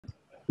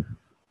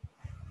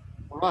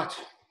Right,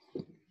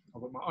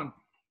 I've got my on.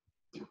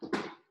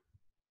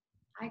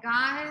 Hi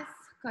guys,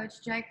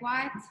 Coach Jake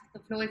White. The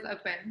floor is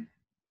open.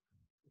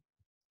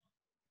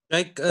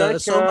 Jake,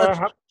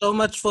 so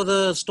much for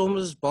the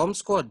Stormers bomb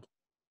squad.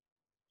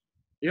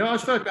 Yeah, I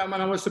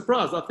was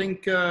surprised. I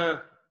think,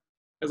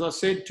 as I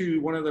said to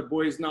one of the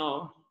boys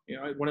now,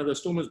 one of the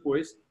Stormers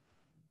boys,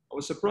 I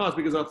was surprised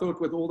because I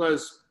thought with all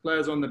those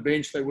players on the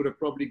bench, they would have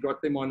probably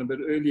got them on a bit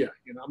earlier.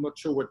 I'm not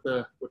sure what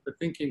the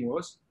thinking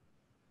was.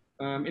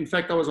 In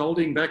fact, I was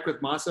holding back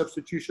with my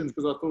substitutions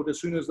because I thought as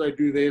soon as they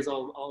do theirs,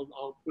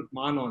 I'll put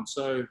mine on.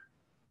 So,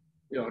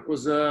 yeah, it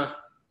was a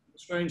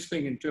strange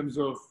thing in terms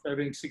of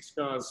having six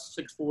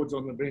forwards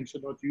on the bench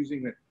and not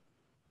using them.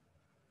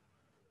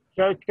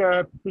 Jake,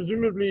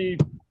 presumably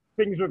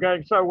things were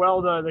going so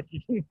well though that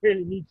you didn't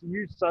really need to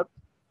use subs.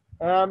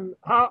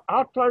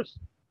 How close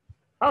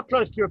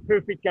to a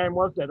perfect game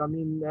was that? I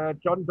mean,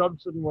 John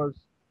Dobson was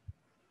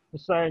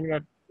saying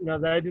that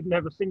they didn't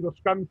have a single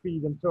scrum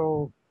feed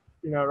until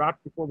right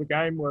before the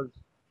game was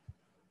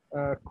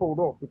called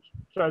off, which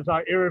shows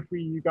how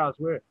error-free you guys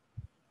were.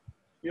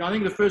 Yeah, I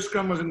think the first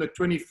scrum was in the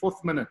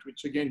 24th minute,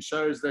 which again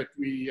shows that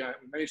we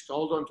managed to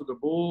hold on to the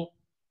ball.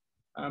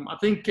 I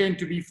think, Ken,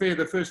 to be fair,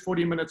 the first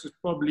 40 minutes is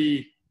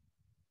probably,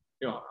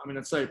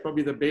 I'd say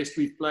probably the best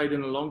we've played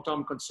in a long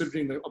time,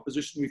 considering the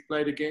opposition we've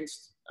played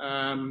against.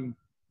 And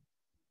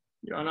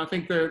I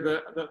think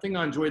the thing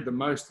I enjoyed the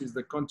most is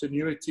the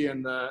continuity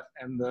and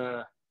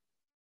the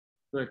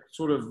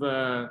sort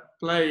of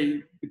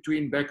play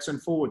between backs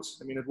and forwards.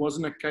 I mean, it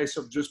wasn't a case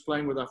of just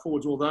playing with our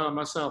forwards, although I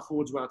must say our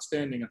forwards were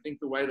outstanding. I think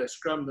the way they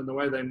scrummed and the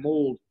way they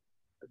mauled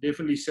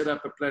definitely set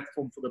up a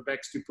platform for the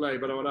backs to play.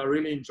 But what I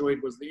really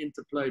enjoyed was the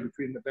interplay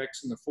between the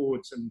backs and the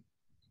forwards, and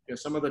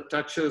some of the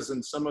touches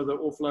and some of the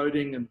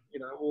offloading, and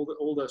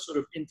all the sort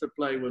of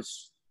interplay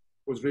was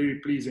very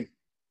pleasing.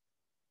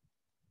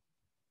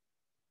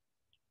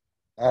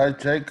 Hi,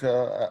 Jake,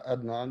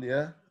 Adnan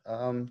here.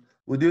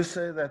 Would you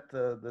say that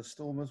the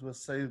Stormers were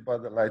saved by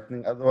the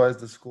Lightning? Otherwise,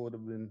 the score would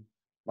have been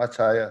much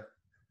higher.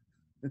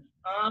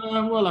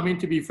 Well, I mean,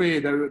 to be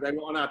fair, they were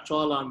on our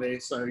try line there.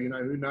 So,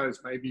 who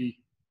knows? Maybe,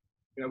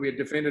 we had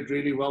defended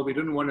really well. We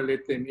didn't want to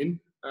let them in.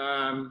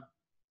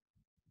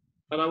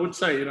 But I would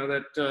say,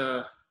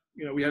 that,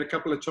 we had a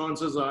couple of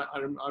chances. I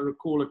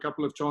recall a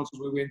couple of chances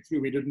we went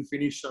through. We didn't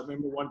finish. I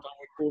remember one time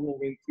a corner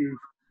went through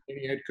and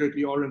he had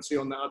Kirkley Orense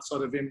on the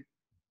outside of him.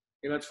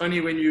 It's funny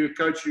when you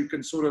coach, you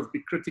can sort of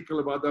be critical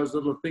about those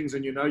little things,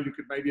 and you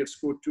could maybe have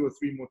scored 2 or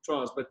 3 more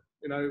tries. But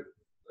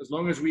as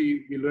long as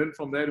we learn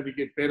from that and we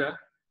get better,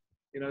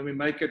 we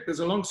make it. There's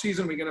a long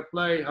season we're going to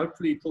play,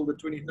 hopefully till the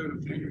 23rd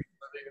of January.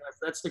 If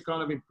that's the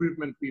kind of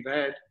improvement we've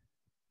had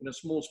in a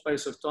small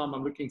space of time,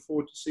 I'm looking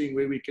forward to seeing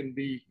where we can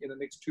be in the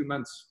next 2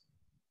 months.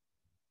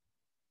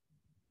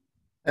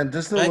 And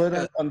just a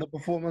word on the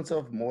performance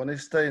of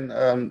Mornestein.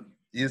 I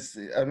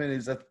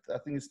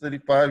think he's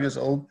 35 years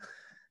old.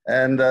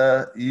 And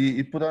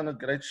he put on a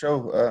great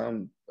show.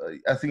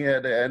 I think he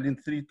had a hand in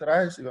 3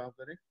 tries, if I'm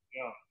correct.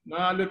 Yeah.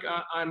 No, look,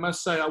 I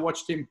must say I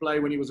watched him play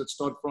when he was at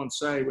Stade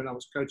Francais when I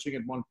was coaching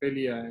at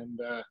Montpellier. And,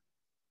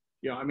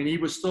 he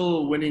was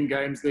still winning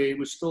games there. He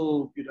was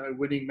still,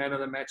 winning Man of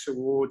the Match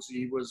awards.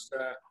 He was,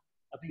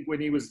 I think when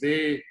he was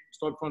there,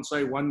 Stade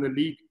Francais won the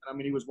league.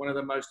 He was one of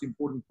the most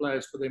important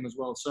players for them as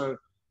well. So,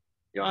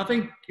 I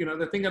think,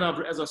 the thing that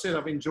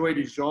I've enjoyed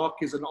is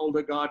Jacques is an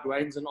older guy,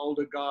 Dwayne's an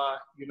older guy,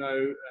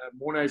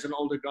 Mornay's an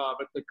older guy,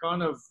 but the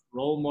kind of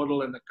role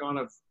model and the kind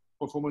of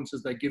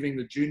performances they're giving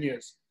the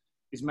juniors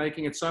is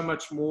making it so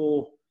much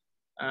more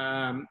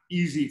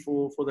easy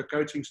for the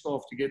coaching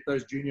staff to get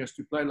those juniors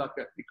to play like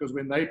that, because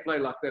when they play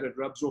like that, it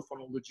rubs off on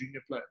all the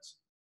junior players.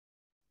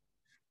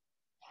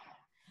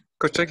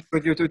 Coach,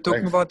 but you're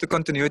talking about the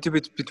continuity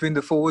between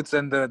the forwards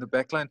and the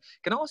backline.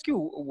 Can I ask you,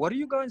 what are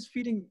you guys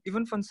feeding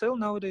Ivan van Zyl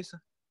nowadays?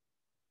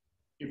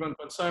 Ivan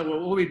van Zyl, well,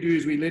 all we do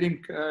is we let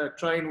him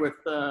train with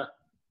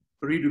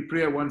Fourie du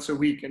Preez once a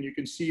week, and you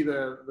can see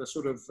the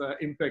sort of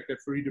impact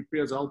that Fourie du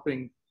Preez is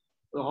helping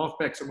the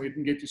halfbacks, and we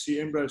didn't get to see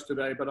Ambrose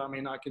today, but I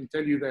can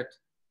tell you that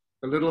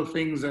the little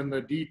things and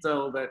the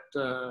detail that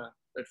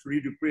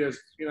Fourie du Preez,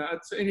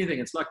 it's anything.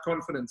 It's like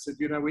confidence.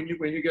 When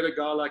you get a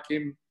guy like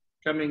him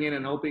coming in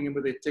and helping him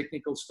with their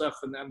technical stuff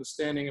and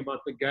understanding about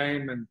the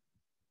game, and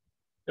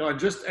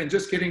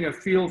just getting a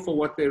feel for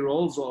what their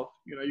roles are.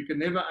 You can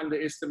never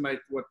underestimate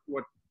what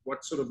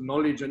sort of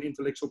knowledge and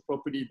intellectual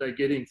property they're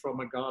getting from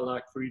a guy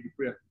like Fourie du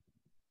Preez.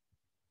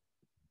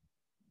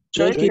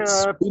 Jake,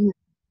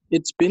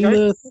 it's been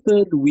the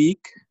 3rd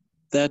week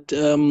that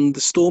the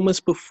Stormers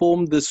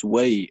performed this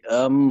way,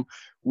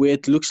 where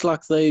it looks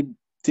like they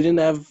didn't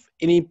have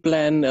any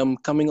plan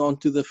coming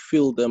onto the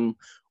field.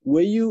 Were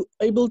you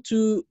able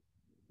to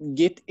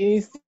get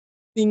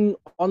anything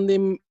on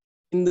them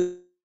in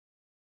the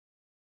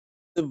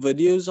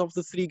videos of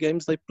the 3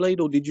 games they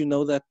played, or did you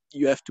know that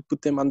you have to put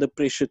them under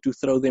pressure to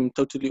throw them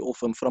totally off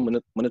from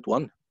minute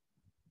 1?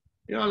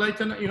 Yeah,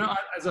 Leighton,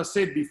 as I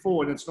said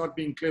before, and it's not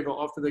being clever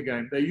after the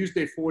game, they used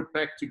their forward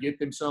pack to get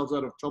themselves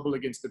out of trouble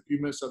against the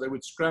Pumas, so they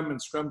would scrum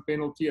and scrum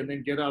penalty and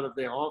then get out of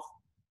their half.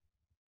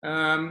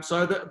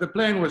 So the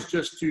plan was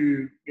just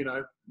to,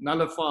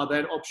 nullify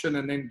that option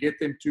and then get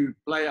them to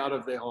play out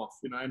of their half,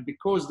 and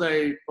because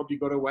they probably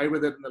got away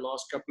with it in the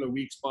last couple of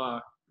weeks by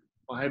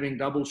having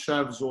double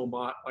shoves or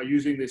by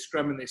using their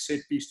scrum and their set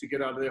piece to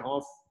get out of their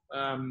half,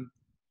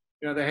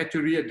 they had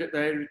to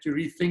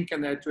rethink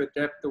and they had to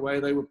adapt the way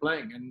they were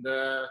playing. And,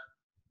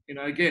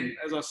 again,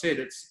 as I said,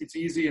 it's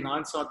easy in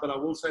hindsight, but I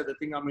will say the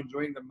thing I'm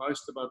enjoying the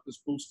most about this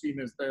Bulls team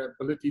is their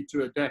ability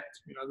to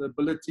adapt, the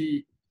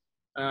ability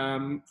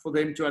for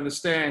them to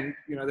understand,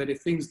 that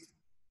if things,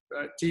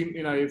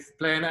 if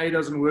plan A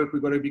doesn't work,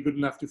 we've got to be good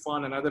enough to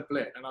find another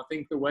plan. And I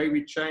think the way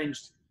we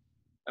changed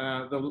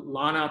the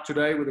line out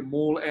today with the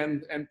maul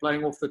and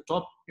playing off the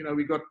top,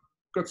 we got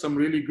some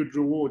really good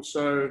rewards.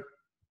 So,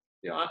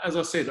 as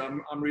I said,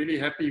 I'm really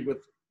happy with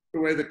the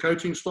way the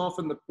coaching staff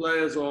and the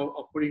players are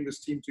putting this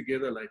team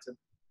together later.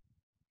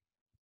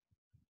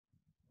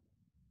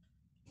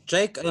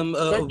 Jake,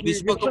 we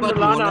spoke about the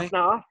lineup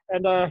now,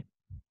 and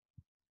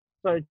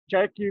so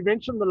Jake, you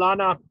mentioned the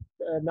lineup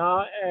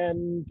now,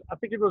 and I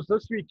think it was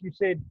this week you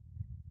said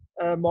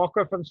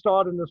Marco van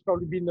Staden has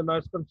probably been the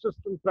most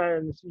consistent player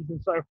in the season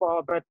so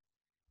far, but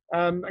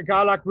a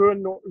guy like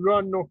Ruan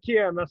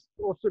Nortje must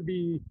also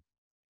be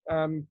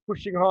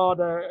pushing hard.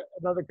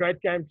 Another great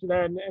game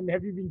today, and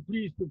have you been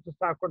pleased with just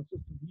how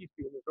consistent he's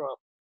been as well?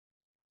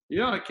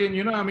 Yeah, Ken,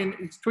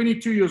 he's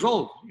 22 years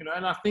old,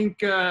 and I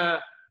think,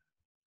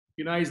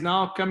 he's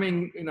now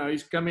coming,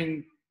 he's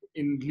coming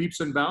in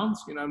leaps and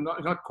bounds,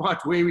 not quite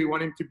where we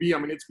want him to be. I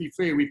mean, let's be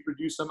fair, we've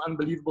produced some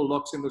unbelievable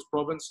locks in this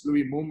province,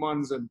 Louis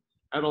Moormans and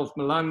Adolf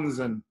Milans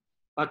and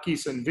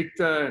Bakis and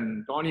Victor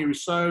and Donnie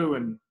Rousseau.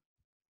 And,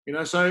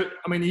 so,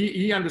 I mean,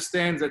 he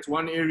understands that's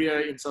one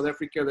area in South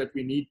Africa that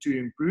we need to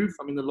improve.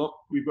 I mean,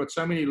 we've got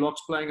so many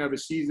locks playing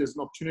overseas. There's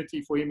an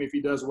opportunity for him, if he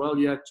does well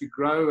here, to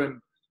grow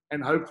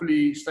and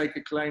hopefully stake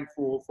a claim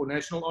for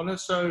national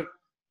honours. So,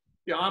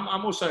 yeah,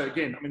 I'm also,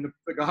 again, I mean,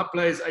 the guy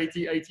plays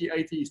 80,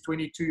 he's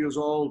 22 years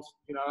old.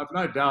 I've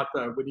no doubt,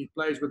 though, when he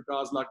plays with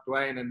guys like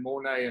Dwayne and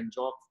Mornay and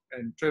Jock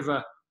and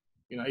Trevor,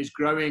 he's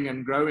growing,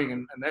 and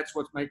that's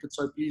what makes it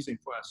so pleasing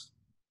for us.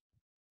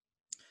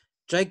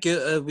 Jake,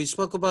 we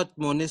spoke about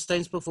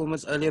Monestein's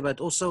performance earlier,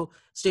 but also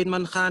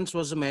Stedman Gans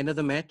was the man of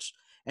the match.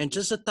 And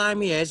just the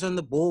time he has on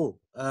the ball,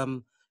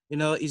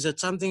 is it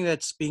something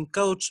that's being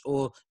coached,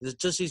 or is it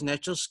just his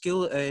natural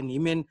skill, and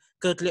him and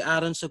Kirtley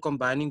Arons are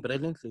combining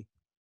brilliantly?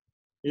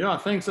 Yeah,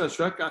 thanks,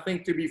 Ashok. I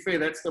think, to be fair,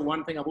 that's the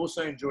one thing I've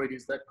also enjoyed,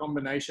 is that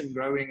combination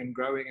growing.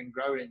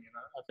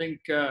 I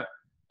think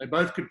they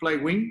both could play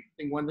wing. I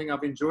think one thing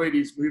I've enjoyed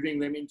is moving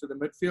them into the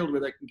midfield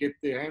where they can get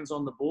their hands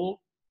on the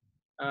ball.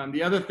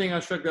 The other thing,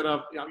 Ashok,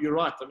 that you're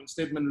right. I mean,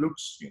 Stedman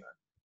looks,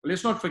 but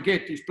let's not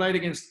forget, he's played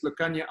against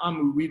Lukanya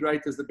who we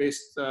rate as the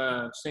best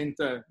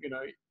centre,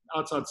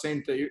 outside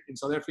centre in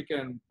South Africa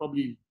and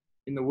probably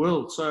in the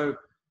world. So,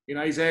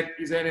 he's had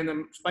in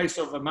the space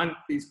of a month,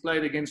 he's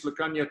played against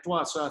Lukanya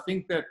twice. So I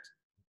think that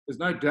there's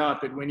no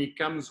doubt that when he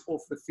comes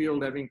off the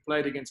field, having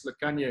played against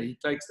Lukanya, he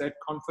takes that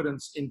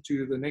confidence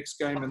into the next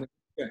game and the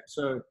next game.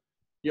 So,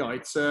 yeah,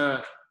 it's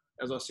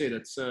as I said,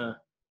 it's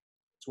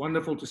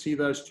wonderful to see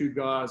those two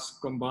guys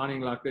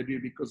combining like they do,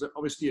 because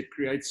obviously it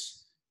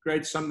creates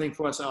something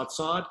for us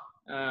outside.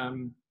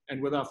 And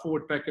with our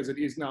forward pack as it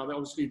is now, they're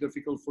obviously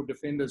difficult for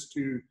defenders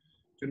to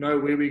know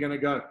where we're going to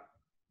go.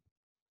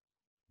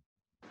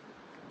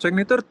 Check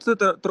net ter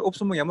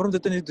opsomming, jammer om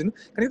dit te doen.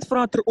 Kan ek net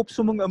vra ter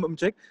opsomming,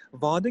 Jack,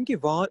 waar dink jy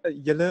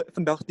julle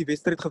vandag die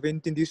wedstryd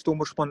gewen teen die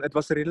Stormerspan? Dit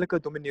was 'n redelike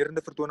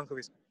dominerende vertoning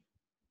geweest.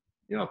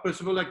 Ja,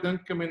 first of all, ek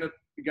dink,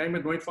 die game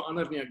het nooit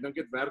verander nie. Ek dink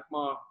dit werk,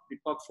 maar die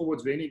pack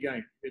forwards wen die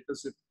game.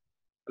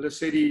 Hulle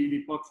sê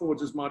die pack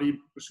forwards is maar die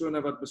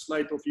persone wat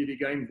besluit of jy die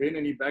game wen,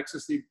 en die backs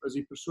is die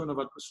persone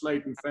wat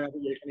besluit hoe ver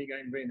jy gaan die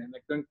game wen. En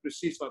ek dink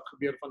presies wat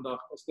gebeur vandag.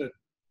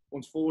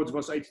 Ons forwards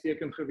was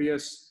uitstekend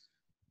geweest.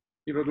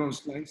 Die wat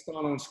ons lyn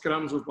staan, ons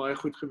scrums was baie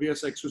goed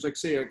geweest. Soos ek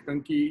sê, ek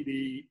dink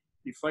die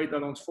feit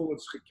dat ons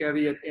forwards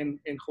gecarry het en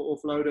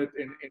geoffload het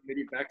en met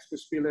die backs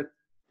gespeel het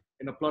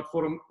en 'n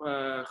platform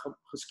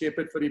geskep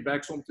het vir die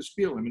backs om te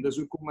speel. I mean, dis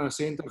hoekom 'n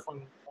center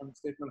van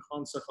Stedman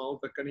Gans se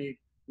gehalte kan nie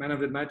man of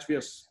the match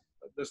wees.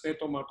 Dis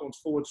net omdat ons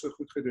forwards so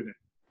goed gedoen het.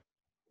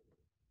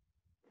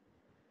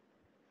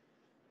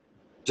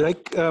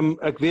 Jake,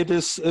 ek weet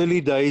dis early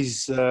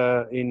days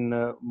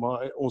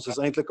maar ons is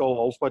eintlik al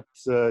halfpad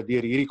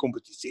deur hierdie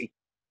kompetisie.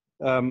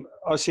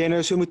 As jy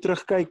nou so moet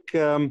terugkyk,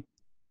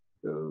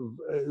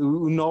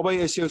 hoe naby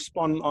is jou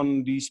span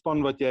aan die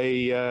span wat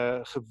jy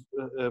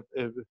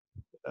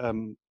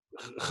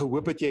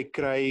gehoop het jy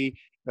kry,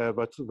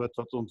 wat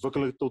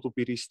ontwikkel het tot op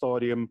hierdie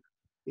stadium,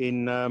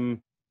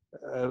 en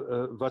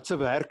wat se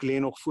werk lê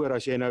nog voor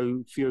as jy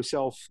nou vir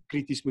jouself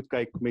krities moet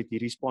kyk met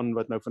hierdie span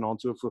wat nou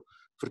vanaand so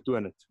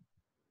vertoon het?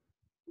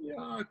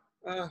 Ja,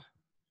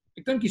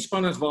 ek dink die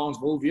span is waar ons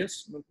wil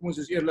wees. Kom ons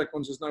is eerlik,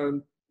 ons is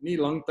nou nie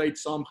lang tyd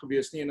saam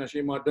gewees nie, en as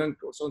jy maar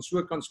dink, ons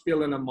so kan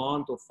speel in 'n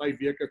maand of 5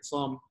 weke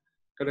saam,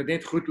 kan dit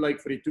net goed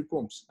lyk vir die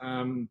toekoms.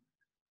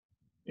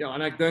 Ja,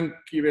 en ek dink,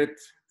 jy weet,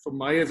 vir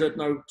my is dit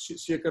nou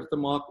seker te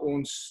maak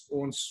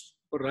ons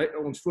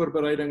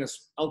voorbereiding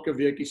is elke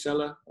week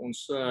dieselfde.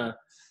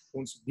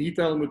 Ons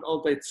detail moet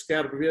altyd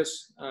skerp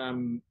wees.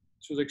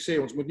 Soos ek sê,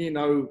 ons moet nie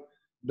nou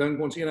dink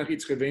ons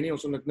enigiets gewen nie.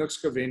 Ons het niks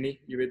gewen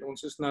nie. Jy weet,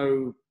 ons is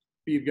nou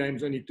 4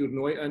 games in die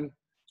toernooi in.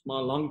 Dit's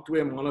maar lank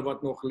 2 maande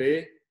wat nog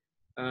lê.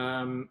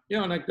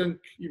 Ja, en ek dink,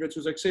 jy weet,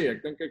 soos ek sê,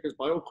 ek is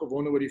baie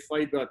opgewonde oor die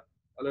feit dat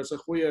hulle is 'n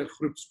goeie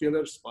groep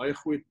spelers, baie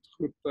goeie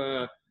groep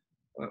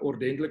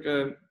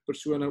ordentlike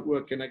persone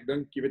ook, en ek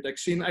dink, jy weet, ek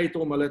sien uit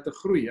om hulle te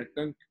groei. Ek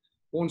dink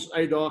ons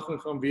uitdaging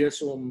gaan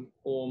wees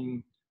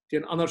om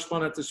teen ander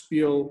spanne te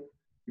speel.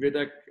 Jy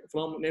weet,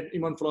 net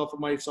iemand vra vir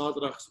my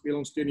Saterdag speel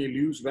ons teen die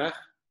Lions weg.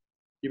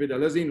 Jy weet,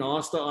 hulle is die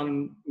naaste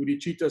aan hoe die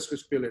Cheetahs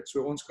gespeel het.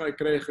 So ons kry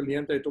 'n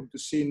geleentheid om te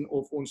sien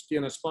of ons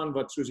teen 'n span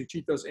wat soos die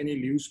Cheetahs en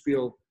die Lions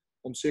speel,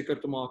 om seker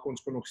te maak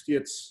ons kan nog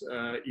steeds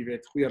jy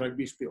weet, goeie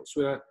rugby speel.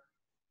 So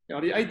ja,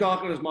 die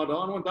uitdaging is maar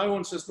daar. Onthou,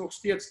 ons is nog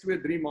steeds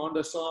 2-3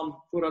 maande saam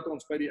voordat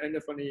ons by die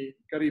einde van die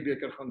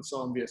Curriebeeker gaan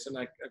saam wees. En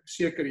ek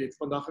seker jy het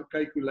vandag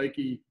gekyk hoe lyk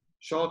die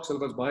Sharks. Hulle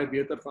was baie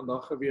beter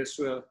vandag gewees.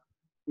 So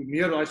hoe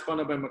meer daai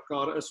spanne by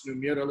mekaar is, hoe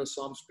meer hulle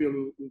saam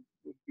speel,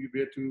 jy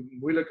weet, hoe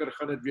moeiliker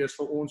gaan dit wees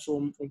vir ons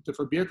om te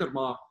verbeter.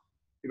 Maar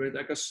jy weet,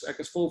 ek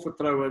is vol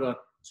vertroue dat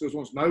soos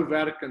ons nou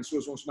werk en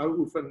soos ons nou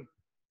oefen,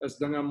 is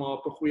dinge maar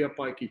op 'n goeie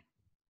paadjie.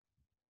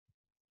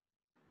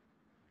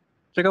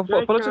 Check, I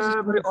apologize if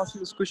somebody asked you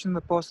this question in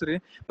the past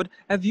today, but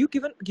have you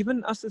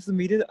given us as the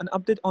media an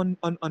update on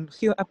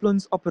Gio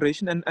Applon's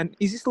operation, and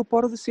is he still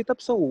part of the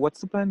setup? So what's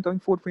the plan going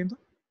forward for him?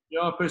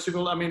 Yeah,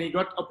 Percival, I mean, he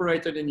got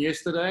operated in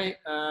yesterday.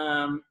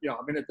 Yeah,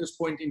 I mean, at this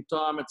point in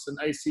time, it's an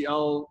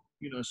ACL,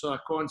 you know, so I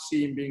can't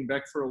see him being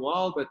back for a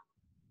while, but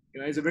you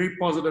know, he's a very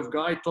positive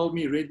guy. He told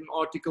me, he read an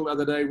article the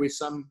other day where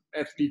some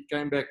athlete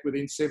came back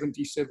within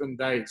 77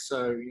 days.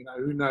 So, you know,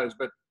 who knows,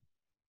 but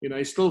you know,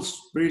 he's still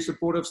very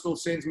supportive, still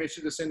sends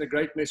messages, sent a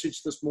great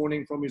message this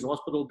morning from his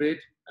hospital bed,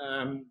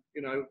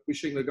 you know,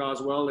 wishing the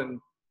guys well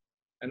and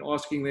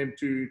asking them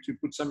to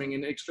put something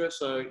in extra.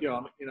 So,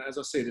 yeah, you know, as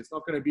I said, it's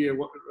not going to be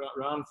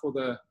around for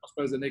I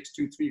suppose, the next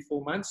 2, 3,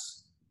 4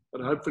 months, but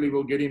hopefully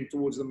we'll get him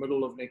towards the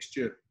middle of next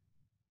year.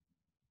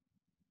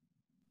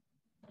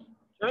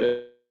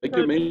 You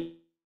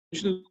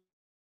mentioned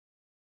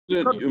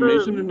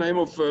the name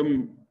of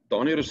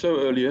Daniel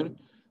Rousseau earlier.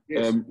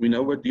 Yes. We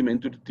know what he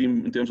meant to the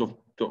team in terms of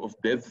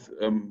depth,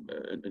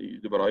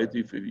 the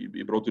variety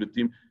he brought to the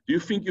team. Do you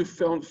think you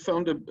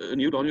found a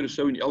new Daniel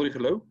Rousseau in Elrie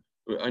Geloof?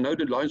 I know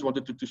the Lions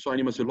wanted to sign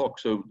him as a lock,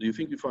 so do you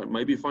think you found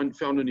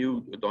a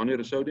new Daniel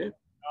Rousseau there?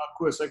 Ja,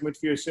 Koos, ek moet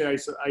vir jou sê,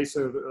 hy's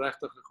 'n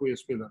regtig goeie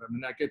speler. I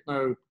mean,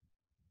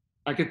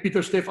 ek het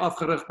Pieter Steff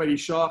afgerig by die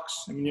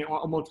Sharks. I mean, jy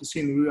almal het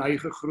gesien hoe hy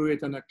gegroei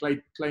het in 'n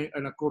klein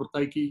in 'n kort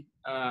tydjie.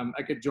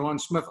 Ek het Johan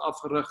Smith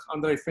afgerig.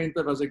 Andre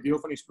Venter was ek deel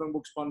van die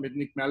Springbokspan met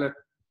Nick Mallet.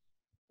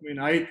 I mean,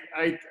 hy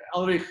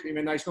Elrich, I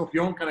mean, hy's nog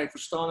jonk en hy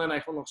verstaan en hy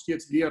gaan nog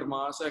steeds leer,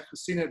 maar as ek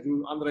gesien het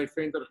hoe Andre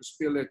Venter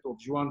gespeel het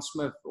of Johan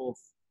Smith of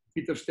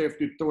Pieter Steff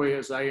du Toit,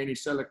 is hy in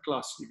dieselfde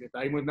klas, jy weet.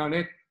 Hy moet nou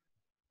net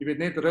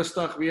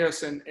rustig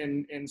wees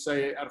en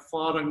sy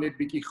ervaring net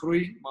bietjie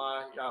groei,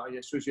 maar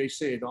ja, soos jy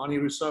sê, Dani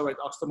Rousseau het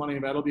 8ste man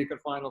in die Wêreldbeker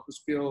final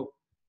gespeel,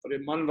 vir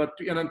 'n man wat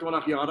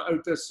 21 jaar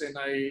oud is en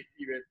hy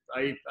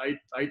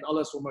het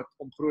alles om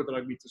groot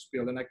rugby te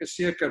speel en ek is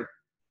seker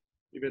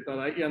jy weet dat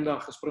hy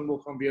eendag 'n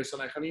Springbok gaan wees en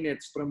hy gaan nie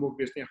net Springbok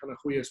wees nie, hy gaan 'n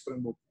goeie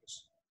Springbok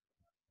wees.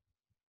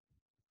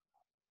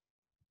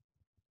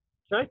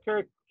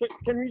 Jake,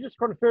 can you just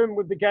confirm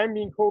with the game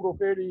being called off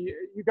early,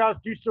 you guys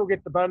do still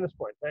get the bonus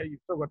point, eh?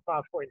 You've still got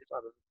 5 points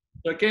out of it.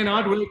 So Ken,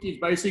 hard work is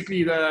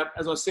basically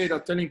as I said,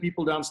 I'm telling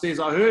people downstairs,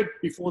 I heard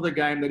before the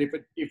game that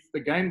if the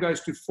game goes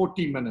to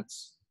 40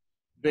 minutes,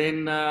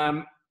 then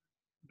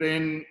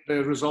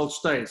the result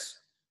stays.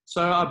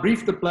 So I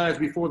briefed the players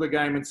before the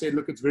game and said,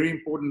 look, it's very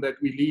important that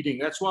we're leading.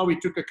 That's why we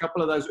took a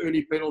couple of those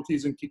early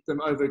penalties and kicked them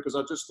over, because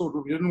I just thought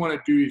what we didn't want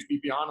to do is be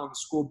behind on the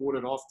scoreboard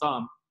at half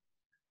time.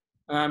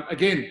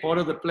 Again, part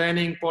of the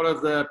planning, part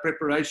of the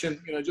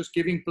preparation, you know, just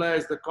giving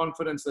players the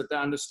confidence that they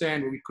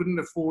understand we couldn't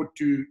afford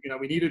to, you know,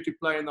 we needed to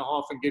play in the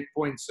half and get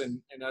points,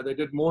 and you know, they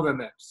did more than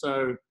that.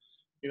 So,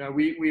 you know,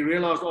 we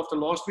realized after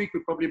last week,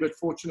 we're probably a bit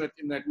fortunate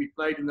in that we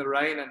played in the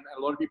rain, and a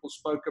lot of people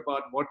spoke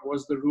about what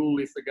was the rule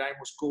if the game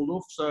was called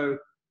off. So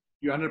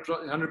you're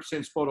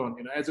 100% spot on.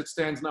 You know, as it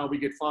stands now, we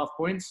get 5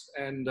 points,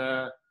 and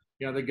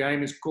you know, the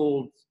game is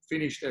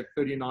finished at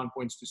 39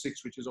 points to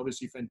 6, which is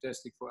obviously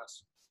fantastic for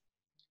us.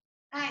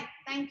 Hey,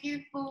 thank you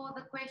for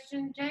the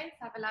question, Jace.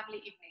 Have a lovely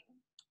evening.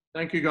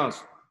 Thank you,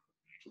 guys.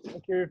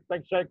 Thank you.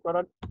 Thanks, Jake. Well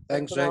done.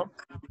 Thanks, Jake.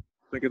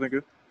 Thank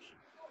you.